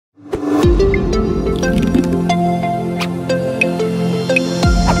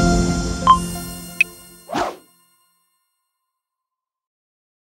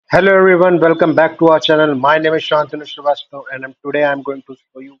Hello everyone, welcome back to our channel. My name is Shantanu Srivastava and today I'm going to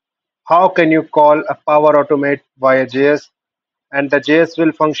show you how can you call a Power Automate via JS and the JS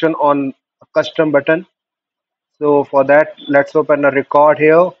will function on a custom button. So for that, let's open a record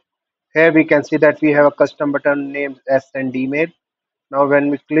here. Here we can see that we have a custom button named Send Email. Now when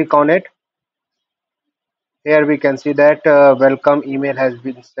we click on it, here we can see that welcome email has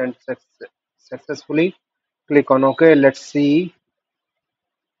been sent successfully. Click on OK. Let's see.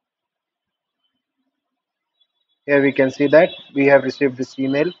 Here we can see that we have received this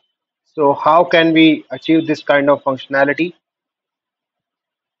email. So how can we achieve this kind of functionality?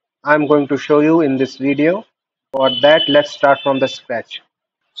 I'm going to show you in this video. For that, let's start from the scratch.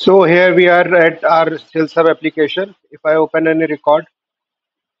 So here we are at our sales hub application. If I open any record,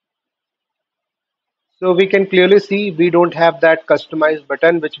 so we can clearly see we don't have that customized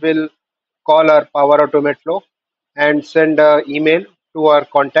button which will call our Power Automate flow and send an email to our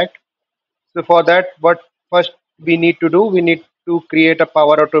contact. So for that, what first we need to do, we need to create a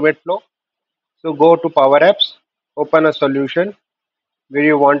Power Automate flow. So go to Power Apps, open a solution where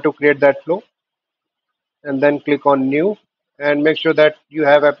you want to create that flow and then click on new and make sure that you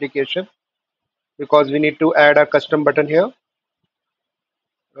have application because we need to add a custom button here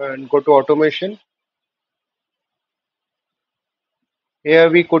and go to automation. Here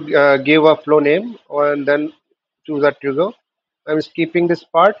we could give a flow name and then choose a trigger. I'm skipping this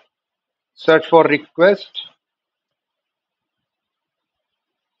part. Search for request.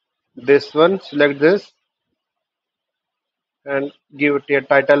 This one, select this and give it a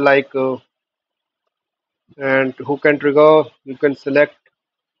title like and who can trigger. You can select.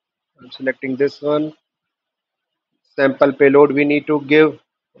 I'm selecting this one. Sample payload we need to give.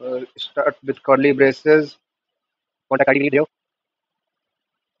 Start with curly braces. Contact ID need here.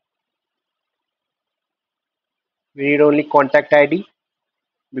 We need only contact ID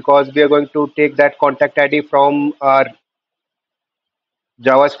because we are going to take that contact ID from our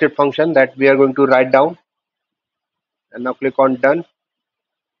JavaScript function that we are going to write down. And now click on done.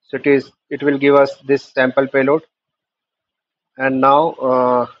 So it will give us this sample payload. And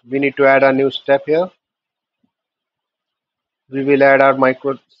now we need to add a new step here. We will add our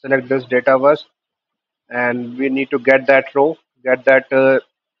micro, select this Dataverse, and we need to get that row, get that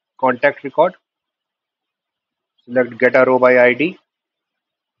contact record. Select get a row by ID.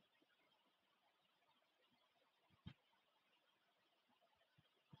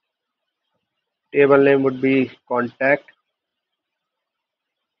 Table name would be contact.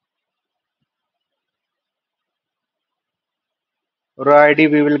 Row ID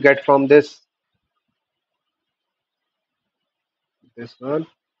we will get from this one.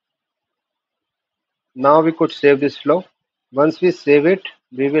 Now we could save this flow. Once we save it,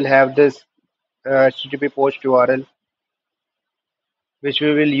 we will have this HTTP post URL which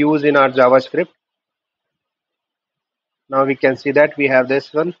we will use in our JavaScript. Now we can see that we have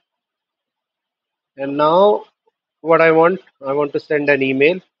this one. And now what I want to send an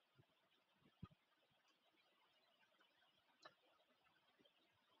email.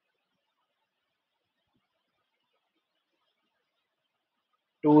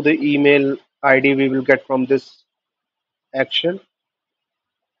 To the email ID we will get from this action.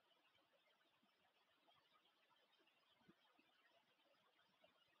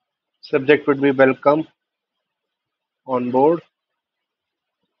 Subject would be welcome on board.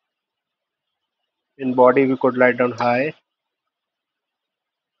 In body we could write down hi.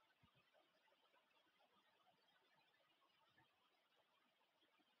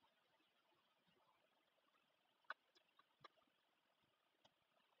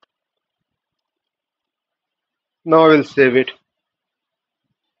 Now I will save it.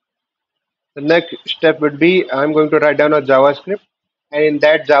 The next step would be I'm going to write down a JavaScript, and in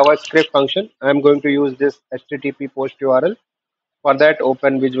that JavaScript function I'm going to use this HTTP post URL. For that,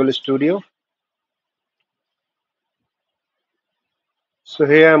 open Visual Studio. So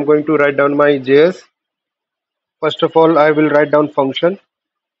here I'm going to write down my JS. First of all, I will write down function.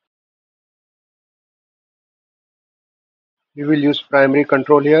 We will use primary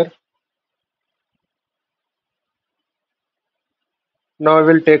control here. Now I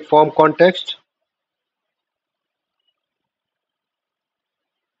will take form context.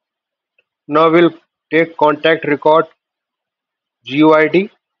 Now we'll take contact record GUID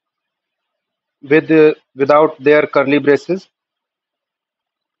without their curly braces.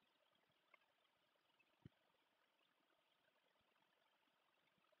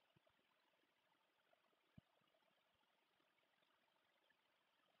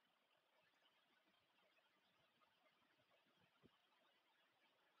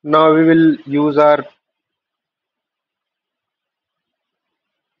 Now we will use our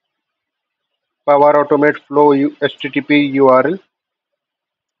Power Automate flow HTTP URL.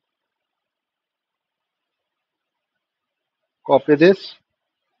 Copy this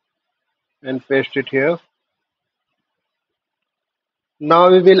and paste it here.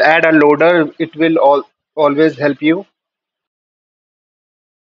 Now we will add a loader. It will always help you.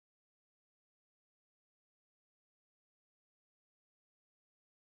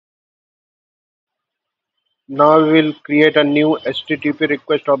 Now we will create a new HTTP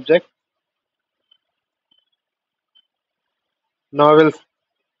request object. Now we'll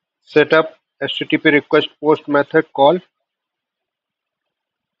set up HTTP request post method call.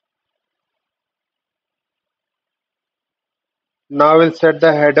 Now we'll set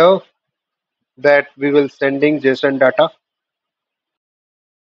the header that we will sending JSON data.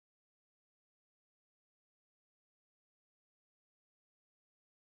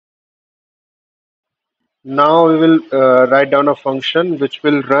 Now we will write down a function which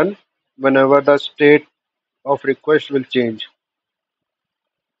will run whenever the state of request will change.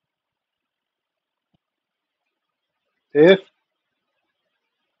 If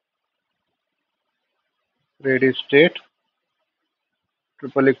ready state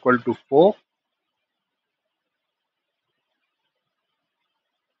triple equal to 4.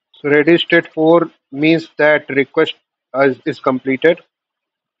 So ready state 4 means that request is completed.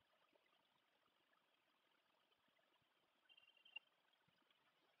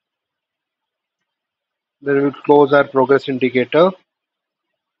 Then we will close our progress indicator,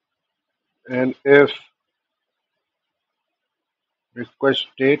 and request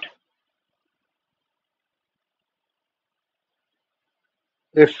state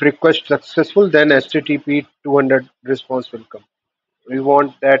if request successful, then HTTP 200 response will come. We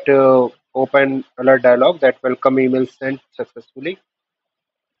want that open alert dialog that welcome email sent successfully.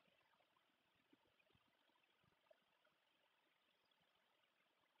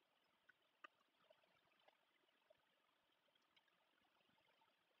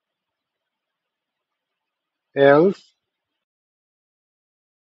 Else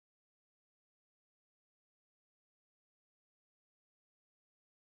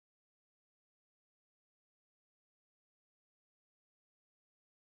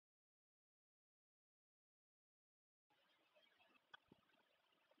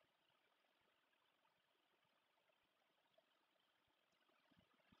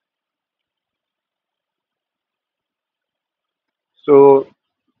so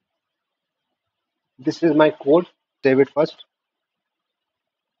this is my code. Save it first.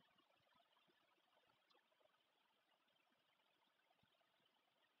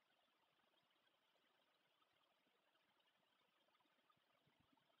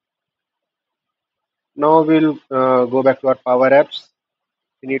 Now we'll go back to our Power Apps.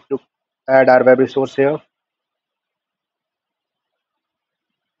 We need to add our web resource here.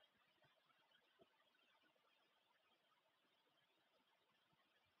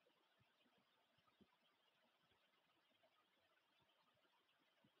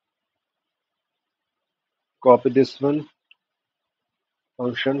 Copy this one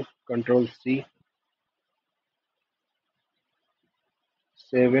function, Control C,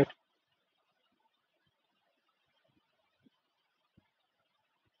 save it.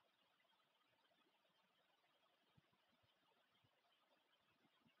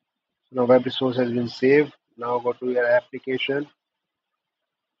 Now web resource has been saved. Now go to your application,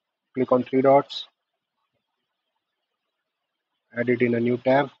 click on three dots, add it in a new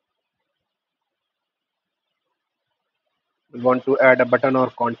tab. We want to add a button or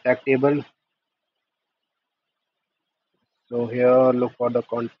contact table. So here look for the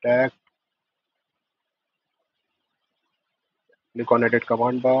contact, click on edit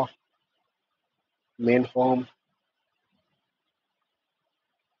command bar, main form.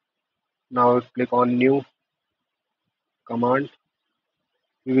 Now click on new command.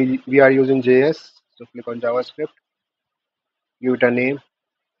 We are using JS, so click on JavaScript, give it a name,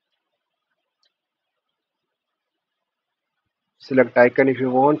 select icon if you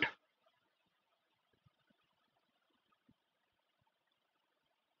want.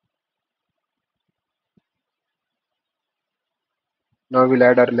 Now we'll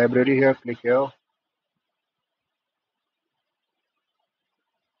add our library here, click here,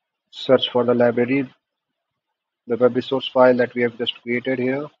 search for the library, the web resource file that we have just created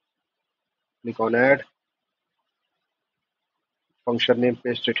here, click on add, function name,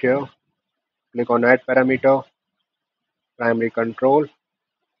 paste it here, click on add parameter, primary control,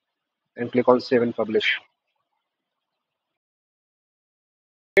 and click on save and publish.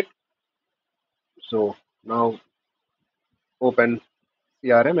 So now open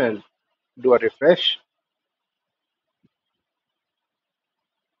CRM and do a refresh.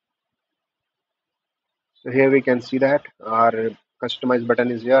 So here we can see that our customize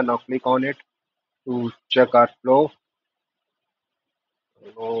button is here. Now click on it to check our flow.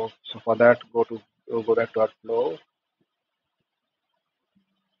 So for that, go back to our flow.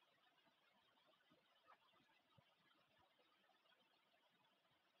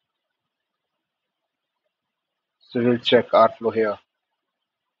 So we'll check our flow here.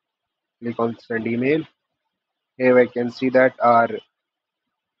 Click on send email. Here I can see that our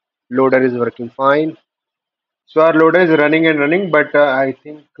loader is working fine. So our loader is running and running, but I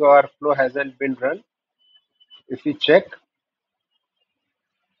think our flow hasn't been run. If we check,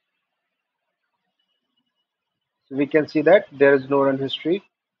 so we can see that there is no run history.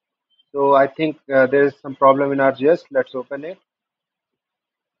 So I think there is some problem in our JS. Let's open it.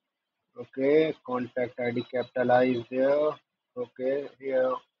 Okay, contact ID capital I is there. Okay,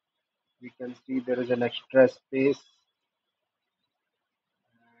 here we can see there is an extra space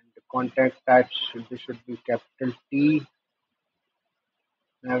and the contact type should be capital T.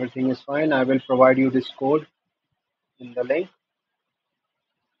 Everything is fine. I will provide you this code in the link.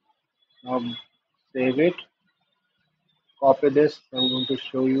 Now save it. Copy this. I'm going to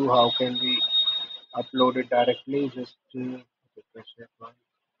show you how can we upload it directly. Just refresh that one.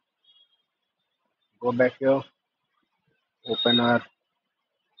 Go back here. Open our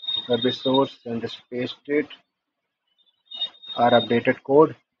WebResource and just paste it. Our updated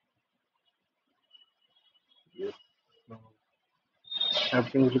code. Yes. So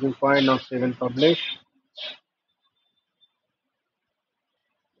everything is looking fine. Now save and publish.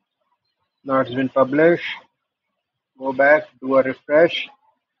 Now it's been published. Go back, do a refresh.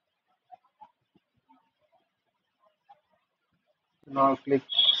 Now click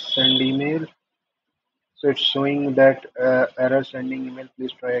send email. So it's showing that error sending email.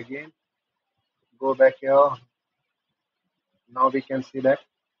 Please try again. Go back here. Now we can see that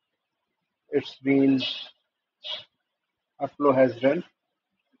it's been upload has run.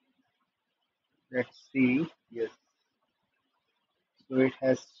 Let's see. Yes. So it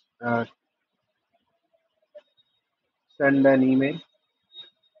has sent an email,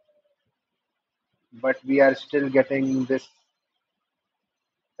 but we are still getting this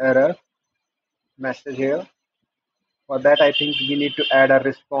error message here. For that, I think we need to add a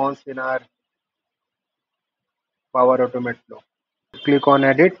response in our Power Automate flow. Click on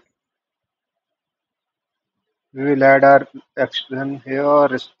edit. We will add our action here,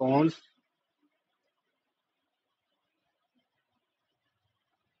 response.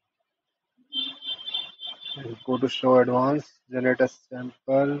 Go to show advanced, generate a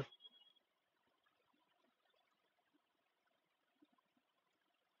sample.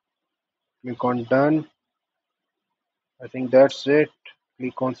 Click on done. I think that's it.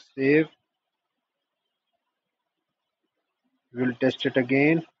 Click on save. We'll test it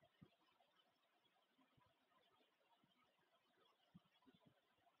again.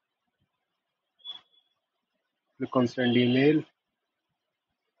 Click on send email.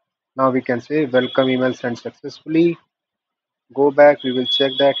 Now we can say welcome email sent successfully. Go back, we will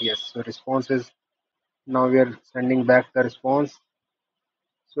check that. Yes, the response is now we are sending back the response.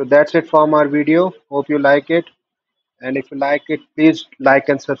 So that's it from our video. Hope you like it. And if you like it, please like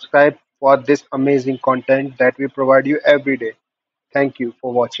and subscribe for this amazing content that we provide you every day. Thank you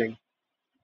for watching.